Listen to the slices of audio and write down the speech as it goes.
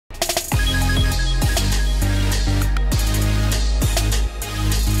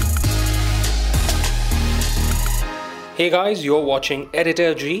Hey guys, you're watching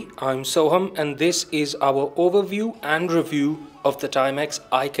editorji. I'm Soham and this is our overview and review of the Timex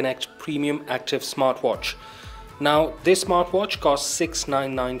iConnect Premium Active Smartwatch. Now this smartwatch costs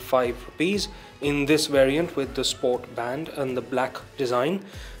 6,995 rupees in this variant with the sport band and the black design,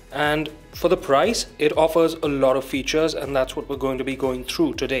 and for the price it offers a lot of features, and that's what we're going to be going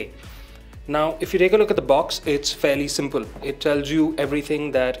through today. Now if you take a look at the box, it's fairly simple. It tells you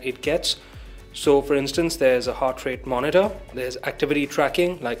everything that it gets. So for instance, there's a heart rate monitor, there's activity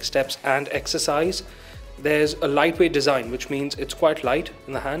tracking like steps and exercise, there's a lightweight design, which means it's quite light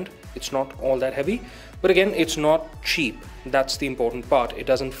in the hand, it's not all that heavy, but again it's not cheap. That's the important part, it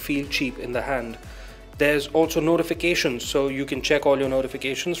doesn't feel cheap in the hand. There's also notifications, so you can check all your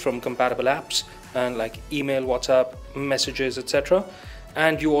notifications from compatible apps and like email, WhatsApp, messages, etc.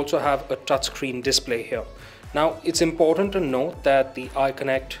 And you also have a touchscreen display here. Now it's important to note that the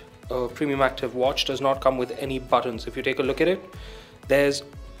iConnect Premium Active Watch does not come with any buttons. If you take a look at it, there's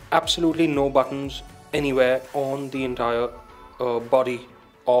absolutely no buttons anywhere on the entire body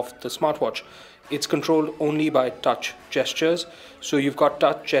of the smartwatch. It's controlled only by touch gestures, so you've got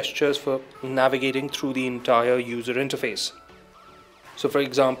touch gestures for navigating through the entire user interface. So for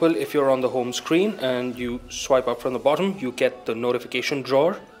example, if you're on the home screen and you swipe up from the bottom, you get the notification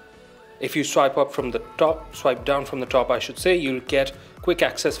drawer. If you swipe up from the top, swipe down from the top I should say, you'll get quick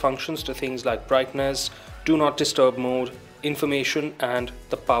access functions to things like brightness, do not disturb mode, information and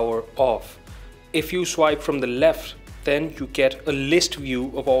the power off. If you swipe from the left, then you get a list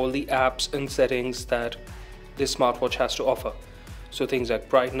view of all the apps and settings that this smartwatch has to offer. So things like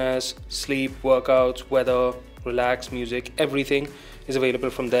brightness, sleep, workouts, weather, relax, music, everything is available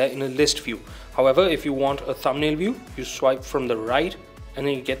from there in a list view. However, if you want a thumbnail view, you swipe from the right and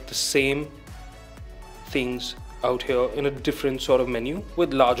then you get the same things out here in a different sort of menu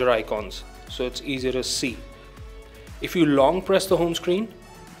with larger icons, so it's easier to see. If you long press the home screen,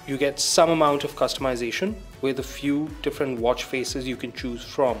 you get some amount of customization with a few different watch faces you can choose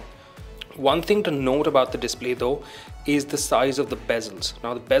from. One thing to note about the display though is the size of the bezels.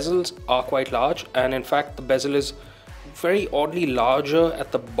 Now the bezels are quite large, and in fact the bezel is very oddly larger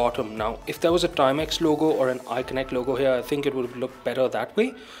at the bottom. Now if there was a Timex logo or an iConnect logo here, I think it would look better that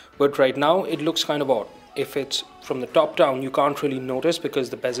way, but right now it looks kind of odd. If it's from the top down, you can't really notice because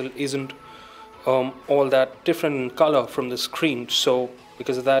the bezel isn't all that different in color from the screen, so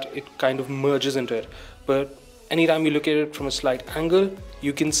because of that it kind of merges into it. But anytime you look at it from a slight angle,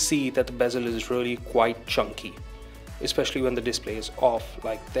 you can see that the bezel is really quite chunky, especially when the display is off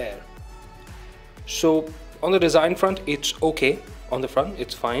like there. So on the design front, it's okay. On the front,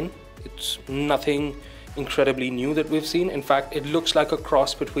 it's fine. It's nothing incredibly new that we've seen. In fact, it looks like a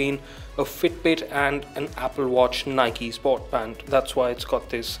cross between a Fitbit and an Apple Watch Nike sport band. That's why it's got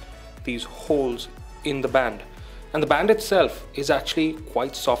these holes in the band. And the band itself is actually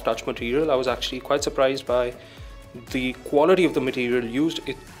quite soft touch material. I was actually quite surprised by the quality of the material used.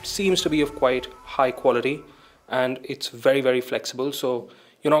 It seems to be of quite high quality and it's very, very flexible. So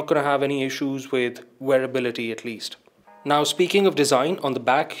you're not going to have any issues with wearability at least. Now speaking of design, on the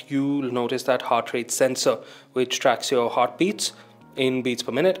back you'll notice that heart rate sensor which tracks your heartbeats in beats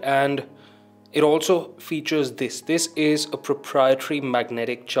per minute, and it also features this. This is a proprietary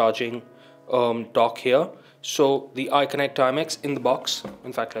magnetic charging dock here. So the iConnect Timex in the box,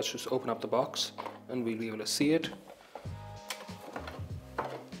 in fact let's just open up the box and we'll be able to see it.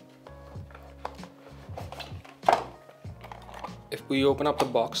 If we open up the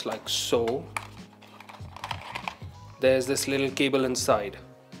box like so, there's this little cable inside.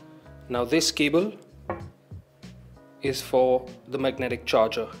 Now this cable is for the magnetic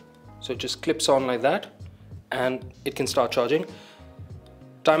charger. So it just clips on like that and it can start charging.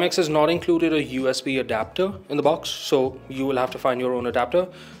 Timex has not included a USB adapter in the box, so you will have to find your own adapter.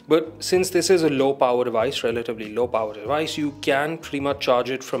 But since this is a low power device, relatively low power device, you can pretty much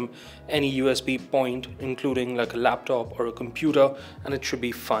charge it from any USB point, including like a laptop or a computer, and it should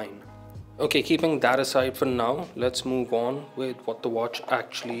be fine. Okay, keeping that aside for now, let's move on with what the watch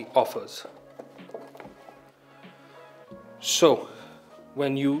actually offers. So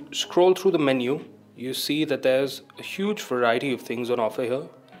when you scroll through the menu, you see that there's a huge variety of things on offer here,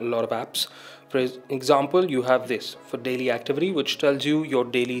 a lot of apps. For example, you have this for daily activity, which tells you your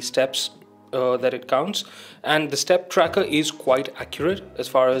daily steps that it counts, and the step tracker is quite accurate as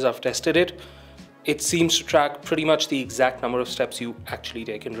far as I've tested it. It seems to track pretty much the exact number of steps you actually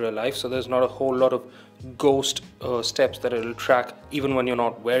take in real life, so there's not a whole lot of ghost steps that it'll track even when you're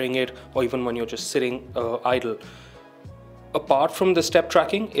not wearing it or even when you're just sitting idle. Apart from the step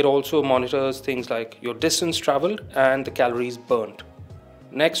tracking, it also monitors things like your distance traveled and the calories burnt.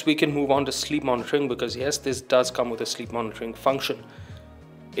 Next, we can move on to sleep monitoring, because yes, this does come with a sleep monitoring function.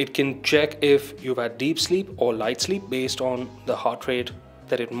 It can check if you've had deep sleep or light sleep based on the heart rate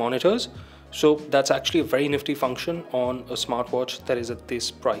that it monitors. So that's actually a very nifty function on a smartwatch that is at this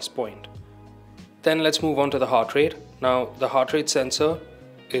price point. Then let's move on to the heart rate. Now the heart rate sensor,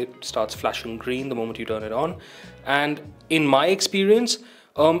 it starts flashing green the moment you turn it on. And in my experience,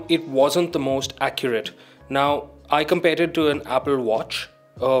 it wasn't the most accurate. Now I compared it to an Apple Watch,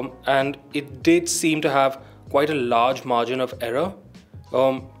 and it did seem to have quite a large margin of error,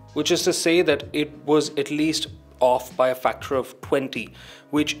 which is to say that it was at least off by a factor of 20,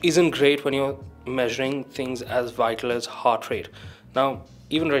 which isn't great when you're measuring things as vital as heart rate. Now,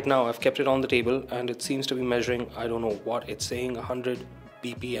 even right now, I've kept it on the table and it seems to be measuring, I don't know what it's saying, 100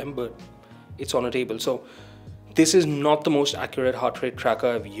 BPM, but it's on a table. So this is not the most accurate heart rate tracker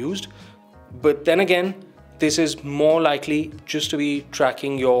I've used. But then again, this is more likely just to be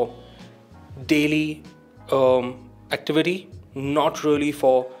tracking your daily activity, not really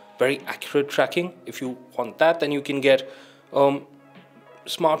for very accurate tracking. If you want that, then you can get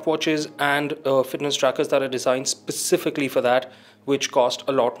smartwatches and fitness trackers that are designed specifically for that, which cost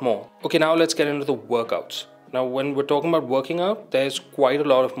a lot more. Okay, now let's get into the workouts. Now, when we're talking about working out, there's quite a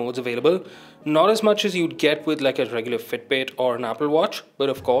lot of modes available. Not as much as you'd get with like a regular Fitbit or an Apple Watch, but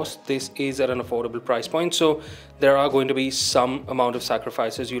of course, this is at an affordable price point, so there are going to be some amount of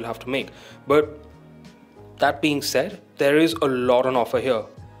sacrifices you'll have to make. But that being said, there is a lot on offer here.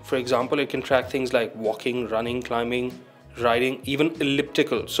 For example, it can track things like walking, running, climbing, riding, even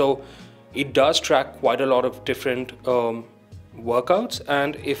elliptical. So it does track quite a lot of different workouts,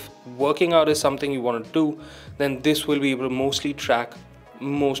 and if working out is something you want to do, then this will be able to mostly track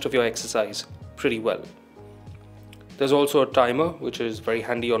most of your exercise pretty well. There's also a timer, which is very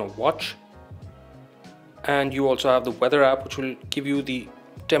handy on a watch, and you also have the weather app, which will give you the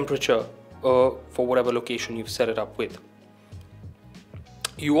temperature for whatever location you've set it up with.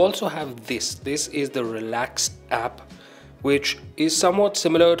 You also have this is the Relax app, which is somewhat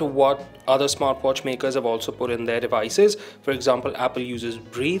similar to what other smartwatch makers have also put in their devices. For example, Apple uses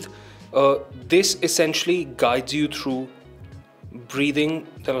Breathe. This essentially guides you through breathing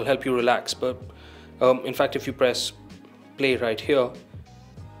that will help you relax. But in fact, if you press play right here,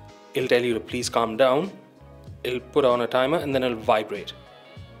 it'll tell you to please calm down. It'll put on a timer and then it'll vibrate.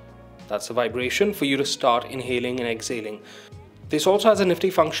 That's a vibration for you to start inhaling and exhaling. This also has a nifty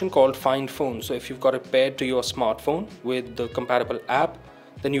function called Find Phone. So if you've got it paired to your smartphone with the compatible app,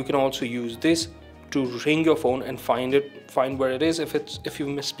 then you can also use this to ring your phone and find where it is if you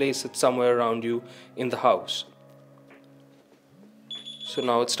misplace it somewhere around you in the house. So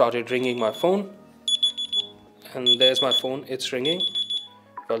now it started ringing my phone, and there's my phone, it's ringing.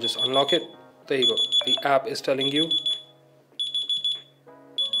 I'll just unlock it. There you go. The app is telling you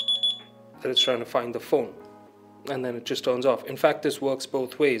that it's trying to find the phone, and then it just turns off. In fact, this works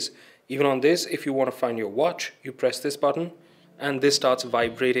both ways. Even on this, if you want to find your watch, you press this button and this starts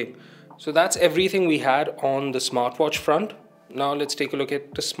vibrating. So that's everything we had on the smartwatch front. Now let's take a look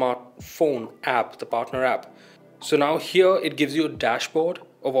at the smartphone app, the partner app. So now here it gives you a dashboard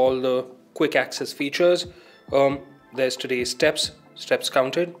of all the quick access features. There's today's steps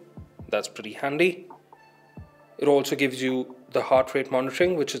counted. That's pretty handy. It also gives you the heart rate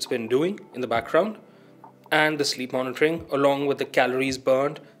monitoring, which it's been doing in the background, and the sleep monitoring, along with the calories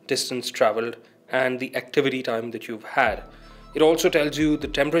burned, distance traveled, and the activity time that you've had. It also tells you the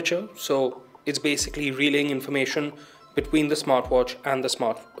temperature, so it's basically relaying information between the smartwatch and the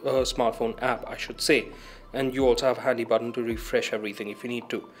smartphone app, I should say. And you also have a handy button to refresh everything if you need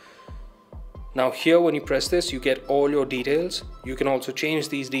to. Now here, when you press this, you get all your details. You can also change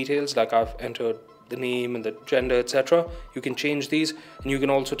these details, like I've entered the name and the gender, etc. You can change these, and you can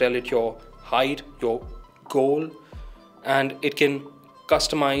also tell it your height, your goal, and it can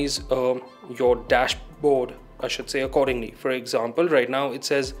customize your dashboard, I should say, accordingly. For example, right now it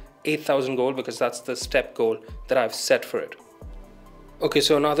says 8,000 goal because that's the step goal that I've set for it. Okay,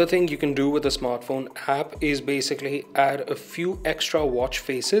 so another thing you can do with the smartphone app is basically add a few extra watch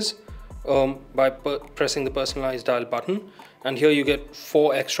faces by pressing the personalized dial button. And here you get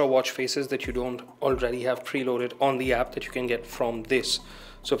 4 extra watch faces that you don't already have preloaded on the app that you can get from this.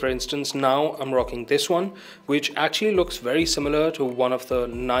 So for instance, now I'm rocking this one, which actually looks very similar to one of the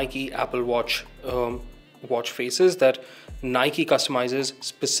Nike Apple Watch watch faces that Nike customizes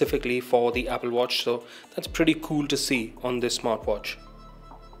specifically for the Apple Watch. So that's pretty cool to see on this smartwatch.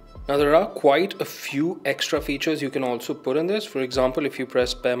 Now there are quite a few extra features you can also put in this. For example, if you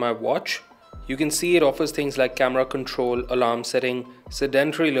press pair my watch, you can see it offers things like camera control, alarm setting,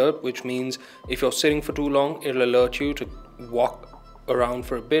 sedentary alert, which means if you're sitting for too long, it'll alert you to walk around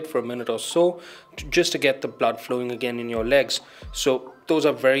for a bit, for a minute or so, just to get the blood flowing again in your legs. So those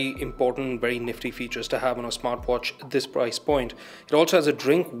are very important, very nifty features to have on a smartwatch at this price point. It also has a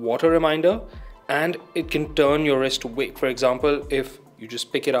drink water reminder, and it can turn your wrist away. For example, if you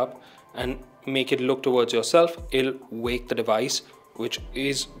just pick it up and make it look towards yourself, it'll wake the device, which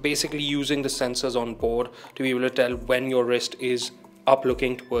is basically using the sensors on board to be able to tell when your wrist is up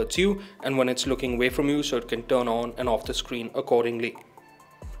looking towards you and when it's looking away from you, so it can turn on and off the screen accordingly.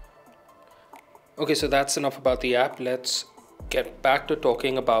 Okay, so that's enough about the app. Let's get back to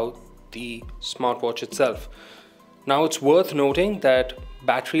talking about the smartwatch itself. Now, it's worth noting that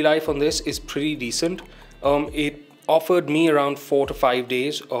battery life on this is pretty decent. It offered me around 4 to 5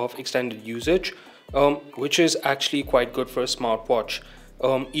 days of extended usage, which is actually quite good for a smartwatch.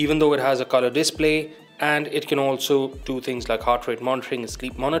 Even though it has a color display and it can also do things like heart rate monitoring and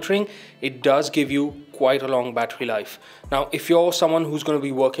sleep monitoring, it does give you quite a long battery life. Now, if you're someone who's going to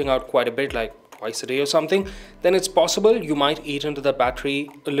be working out quite a bit, like twice a day or something, then it's possible you might eat into the battery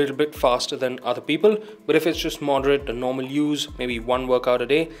a little bit faster than other people. But if it's just moderate and normal use, maybe one workout a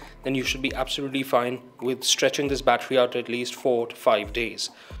day, then you should be absolutely fine with stretching this battery out to at least 4 to 5 days.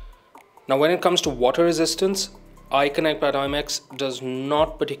 Now, when it comes to water resistance, iConnect by Timex does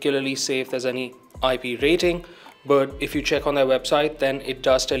not particularly say if there's any IP rating, but if you check on their website, then it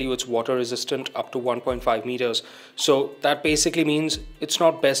does tell you it's water resistant up to 1.5 meters. So that basically means it's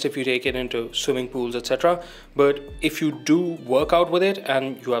not best if you take it into swimming pools, etc. But if you do work out with it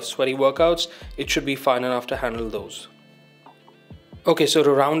and you have sweaty workouts, it should be fine enough to handle those. Okay, so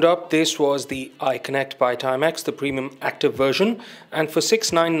to round up, this was the iConnect by Timex, the premium active version, and for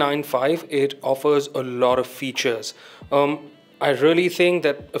 $6,995 it offers a lot of features. I really think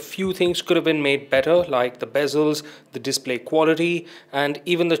that a few things could have been made better, like the bezels, the display quality, and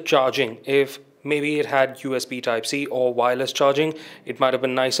even the charging. If maybe it had USB Type-C or wireless charging, it might have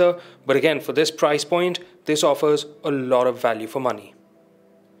been nicer. But again, for this price point, this offers a lot of value for money.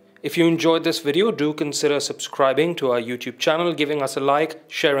 If you enjoyed this video, do consider subscribing to our YouTube channel, giving us a like,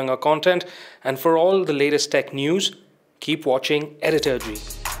 sharing our content, and for all the latest tech news, keep watching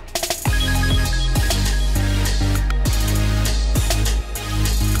Editorji.